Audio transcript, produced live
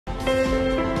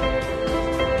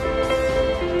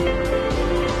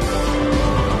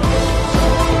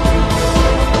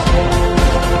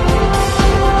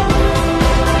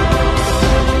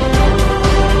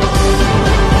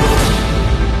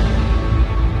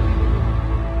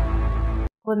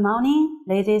Good morning,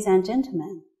 ladies and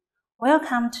gentlemen.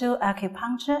 Welcome to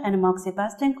Acupuncture and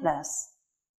Moxibustion class.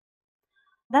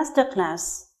 Last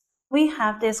class, we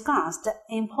have discussed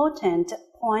important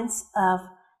points of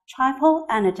triple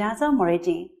energizer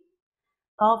meridian,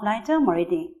 gallbladder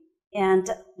meridian, and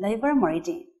liver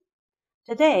meridian.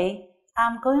 Today,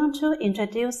 I'm going to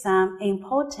introduce some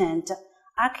important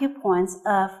acupoints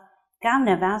of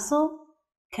gallbladder vessel,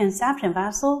 conception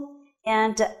vessel,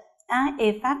 and an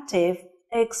effective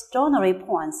extraordinary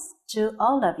points to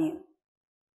all of you.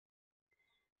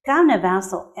 Gallbladder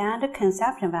vessel and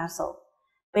conception vessel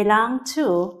belong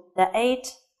to the 8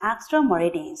 extra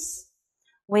meridians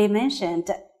we mentioned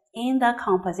in the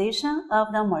composition of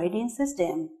the meridian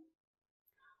system,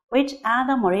 which are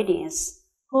the meridians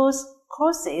whose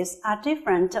courses are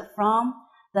different from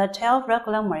the 12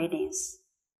 regular meridians.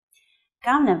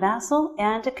 Gallbladder vessel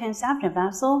and conception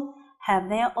vessel have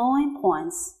their own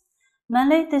points,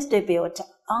 mainly distributed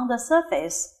on the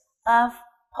surface of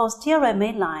posterior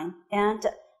midline and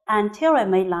anterior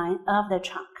midline of the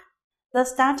trunk. The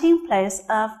starting place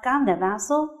of gallbladder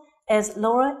vessel is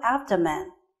lower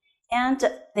abdomen, and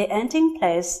the ending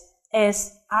place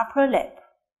is upper lip.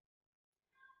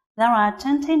 There are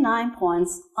 29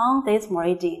 points on this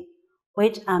meridian,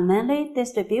 which are mainly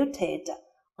distributed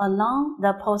along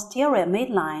the posterior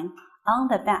midline on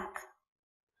the back,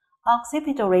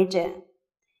 occipital region,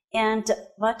 and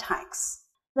vertex.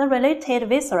 The related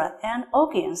viscera and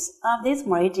organs of this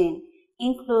meridian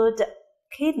include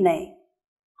kidney,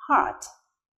 heart,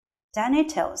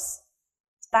 genitals,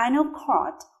 spinal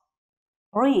cord,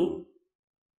 brain,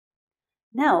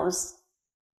 nose,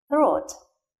 throat,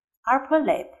 upper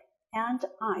lip, and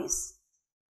eyes.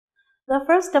 The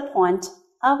first point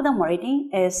of the meridian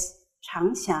is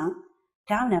Changxiang,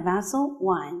 gallbladder vessel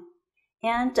 1,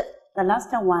 and the last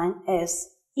one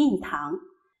is Yintang.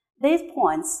 These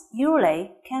points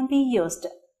usually can be used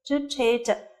to treat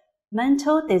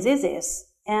mental diseases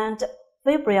and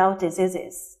febrile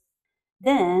diseases.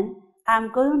 Then,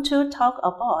 I'm going to talk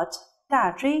about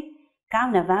Dazhui,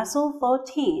 gallbladder vessel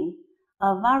 14,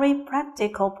 a very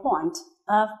practical point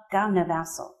of gallbladder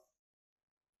vessel.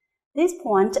 This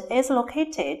point is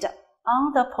located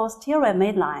on the posterior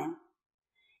midline,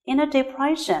 in a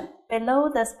depression below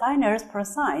the spinous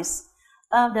process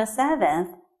of the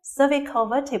 7th cervical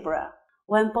vertebra.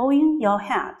 When bowing your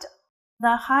head,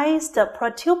 the highest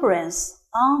protuberance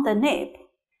on the nape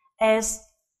is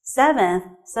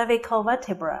 7th cervical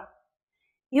vertebra.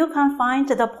 You can find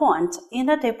the point in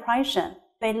the depression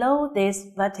below this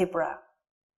vertebra.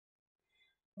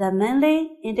 The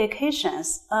main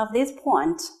indications of this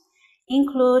point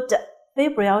include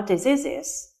febrile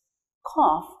diseases,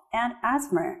 cough and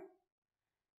asthma,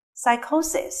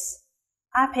 psychosis,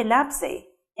 epilepsy,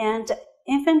 and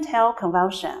infantile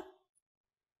convulsion.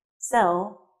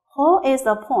 So, how is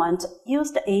the point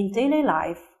used in daily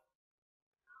life?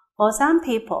 For some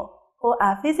people who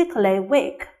are physically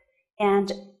weak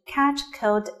and catch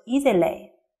cold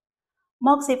easily,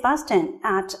 moxibustion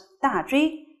at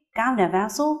Dazhui, gallbladder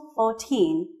vessel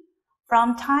 14,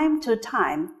 from time to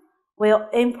time will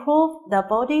improve the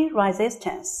body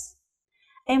resistance.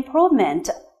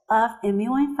 Improvement of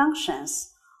immune functions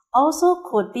also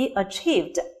could be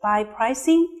achieved by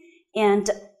pressing and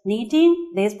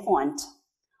kneading this point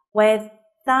with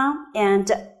thumb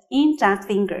and index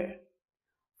finger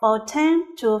for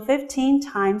 10 to 15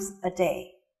 times a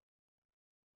day.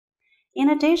 In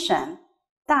addition,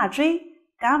 Dazhui,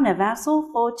 gallbladder vessel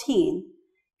 14,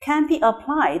 can be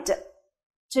applied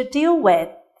to deal with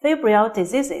febrile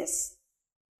diseases.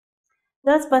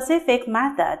 The specific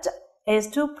method is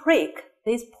to prick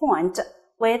this point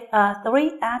with a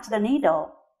 3-edged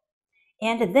needle,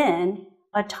 and then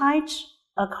attach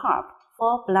a cup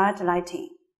for blood letting.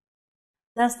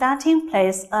 The starting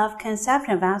place of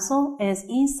conception vessel is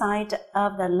inside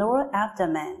of the lower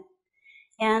abdomen,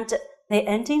 and the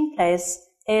ending place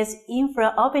is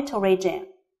infraorbital region.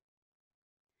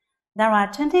 There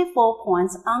are 24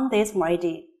 points on this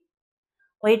meridian,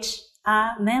 which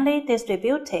are mainly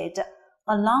distributed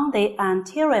along the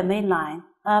anterior midline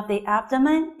of the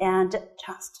abdomen and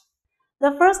chest.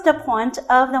 The first point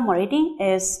of the meridian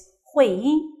is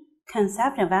Huiyin,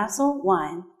 conception vessel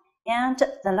 1, and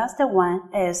the last one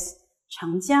is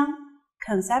Changjiang,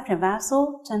 conception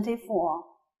vessel 24.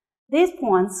 These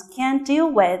points can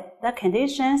deal with the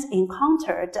conditions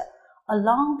encountered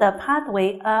along the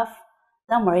pathway of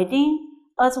the meridian,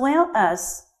 as well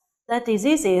as the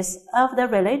diseases of the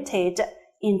related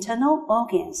internal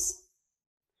organs.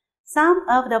 Some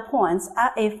of the points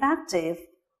are effective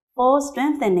for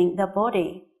strengthening the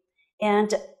body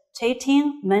and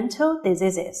treating mental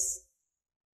diseases.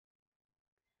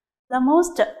 The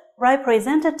most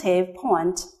representative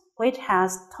point which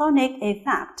has tonic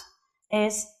effect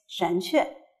is 神阙,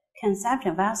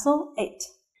 conception vessel 8.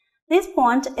 This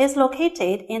point is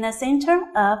located in the center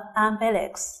of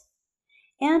umbilicus,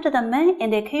 and the main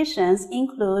indications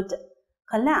include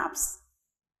collapse,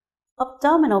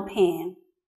 abdominal pain,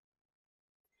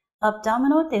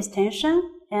 abdominal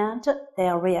distension, and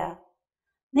diarrhea.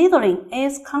 Needling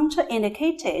is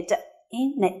contraindicated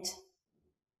in NIT.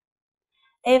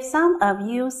 If some of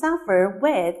you suffer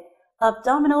with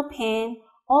abdominal pain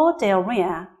or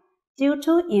diarrhea due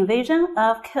to invasion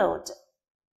of cold,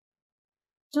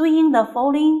 doing the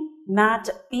following might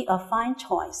be a fine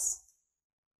choice.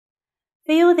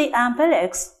 Fill the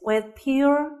umbilicus with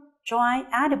pure, dry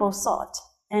edible salt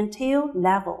until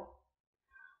level.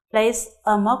 Place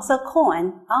a moxa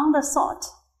coin on the salt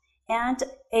and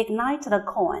ignite the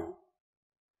coin.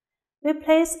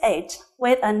 Replace it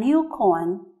with a new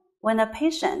coin when the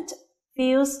patient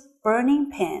feels burning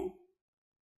pain.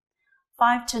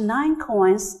 5 to 9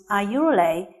 coins are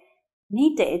usually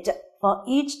needed for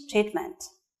each treatment.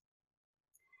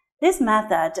 This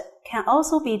method can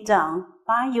also be done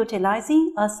by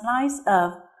utilizing a slice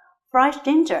of fresh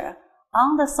ginger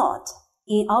on the salt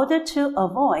in order to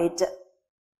avoid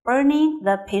burning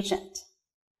the patient,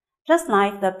 just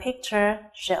like the picture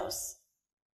shows.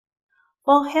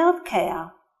 For health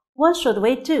care, what should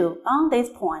we do on this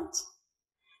point?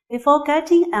 Before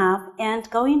getting up and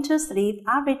going to sleep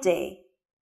every day,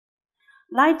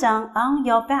 lie down on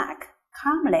your back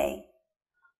calmly.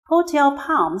 Put your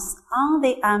palms on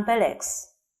the umbilicus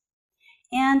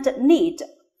and knead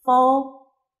for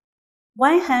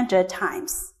 100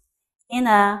 times in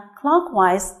a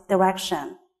clockwise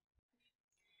direction.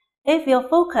 If you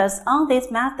focus on this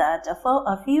method for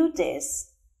a few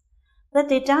days, the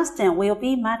digestion will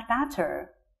be much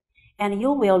better and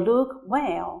you will look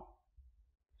well.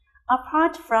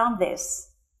 Apart from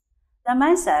this, the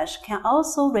massage can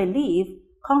also relieve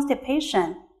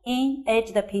constipation in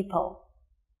aged people.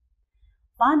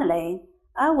 Finally,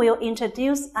 I will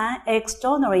introduce an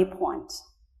extraordinary point,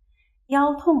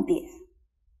 腰痛点.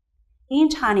 In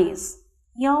Chinese,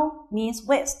 腰 means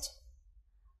waist,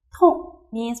 痛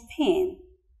means pain.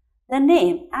 The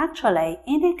name actually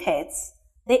indicates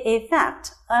the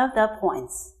effect of the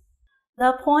points.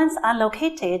 The points are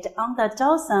located on the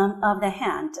dorsum of the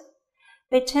hand,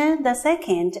 between the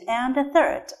second and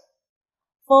third,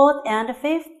 fourth and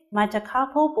fifth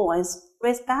metacarpal bones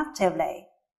respectively,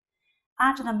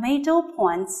 at the middle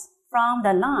points from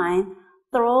the line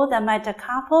through the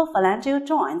metacarpal phalangeal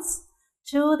joints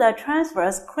to the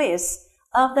transverse crease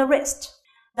of the wrist.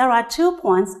 There are 2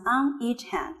 points on each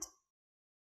hand.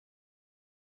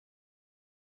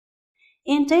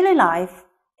 In daily life,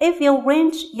 if you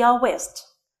wrench your waist,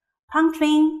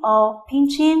 puncturing or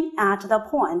pinching at the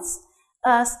points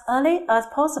as early as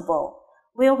possible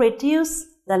will reduce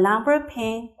the lumbar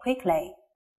pain quickly.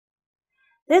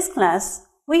 This class,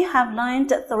 we have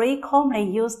learned 3 commonly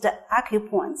used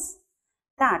acupoints: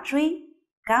 大椎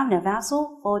governor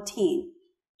vessel 14,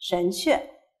 神阙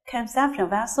conception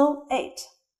vessel 8,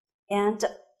 and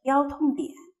腰痛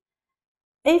点.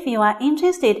 If you are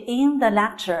interested in the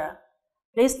lecture,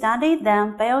 please study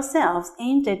them by yourselves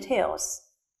in details.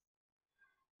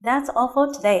 That's all for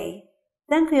today.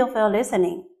 Thank you for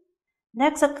listening.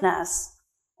 Next class,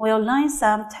 we'll learn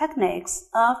some techniques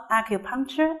of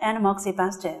acupuncture and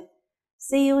moxibustion.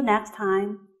 See you next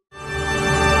time.